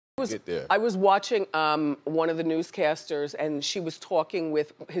to get there. I was watching one of the newscasters, and she was talking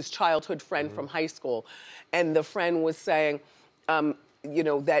with his childhood friend from high school, and the friend was saying, you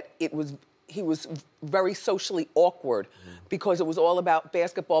know, that he was very socially awkward because it was all about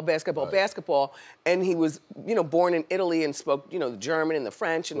basketball, basketball, and he was, you know, born in Italy and spoke, you know, the German and the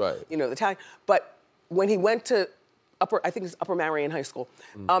French and, you know, the Italian. But when he went to I think it's Upper Marion High School,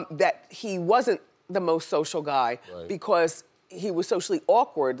 that he wasn't the most social guy because he was socially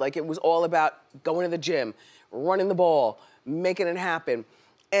awkward. Like, it was all about going to the gym, running the ball, making it happen.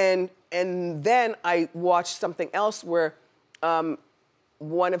 And then I watched something else where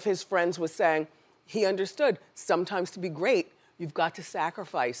one of his friends was saying he understood sometimes to be great, you've got to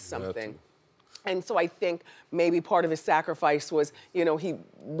sacrifice something. And so I think maybe part of his sacrifice was, you know, he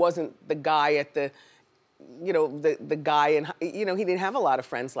wasn't the guy at the, you know, the guy, and, you know, he didn't have a lot of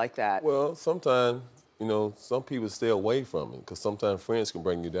friends like that. Well, sometimes, you know, some people stay away from it because sometimes friends can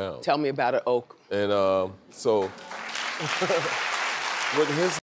bring you down. Tell me about it, Oak. And so, with his